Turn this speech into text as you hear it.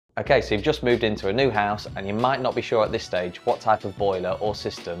Okay, so you've just moved into a new house and you might not be sure at this stage what type of boiler or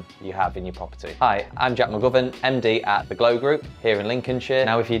system you have in your property. Hi, I'm Jack McGovern, MD at The Glow Group here in Lincolnshire.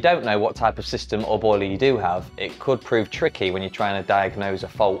 Now, if you don't know what type of system or boiler you do have, it could prove tricky when you're trying to diagnose a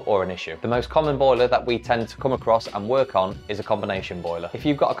fault or an issue. The most common boiler that we tend to come across and work on is a combination boiler. If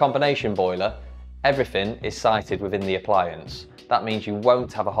you've got a combination boiler, everything is sited within the appliance. That means you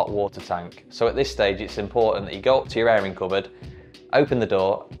won't have a hot water tank. So at this stage, it's important that you go up to your airing cupboard, open the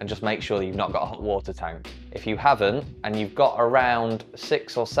door and just make sure that you've not got a hot water tank. If you haven't, and you've got around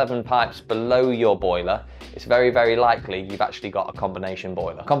 6 or 7 pipes below your boiler, it's very, very likely you've actually got a combination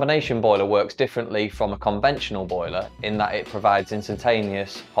boiler. A combination boiler works differently from a conventional boiler in that it provides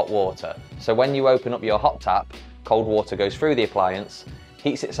instantaneous hot water. So when you open up your hot tap, cold water goes through the appliance,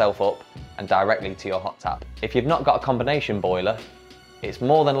 heats itself up and directly to your hot tap. If you've not got a combination boiler, it's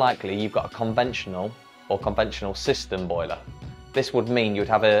more than likely you've got a conventional or conventional system boiler. This would mean you'd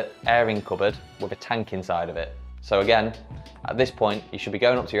have an airing cupboard with a tank inside of it. So again, at this point, you should be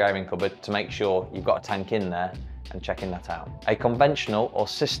going up to your airing cupboard to make sure you've got a tank in there and checking that out. A conventional or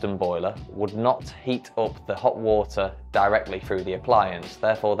system boiler would not heat up the hot water directly through the appliance.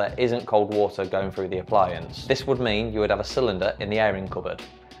 Therefore, there isn't cold water going through the appliance. This would mean you would have a cylinder in the airing cupboard.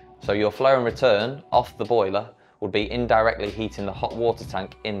 So your flow and return off the boiler would be indirectly heating the hot water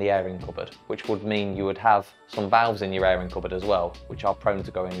tank in the airing cupboard, which would mean you would have some valves in your airing cupboard as well, which are prone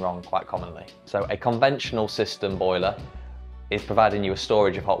to going wrong quite commonly. So a conventional system boiler is providing you a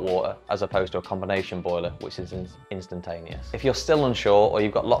storage of hot water as opposed to a combination boiler, which is instantaneous. If you're still unsure or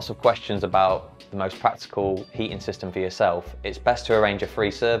you've got lots of questions about the most practical heating system for yourself, it's best to arrange a free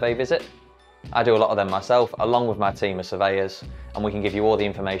survey visit. I do a lot of them myself, along with my team of surveyors, and we can give you all the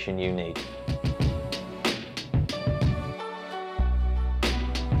information you need.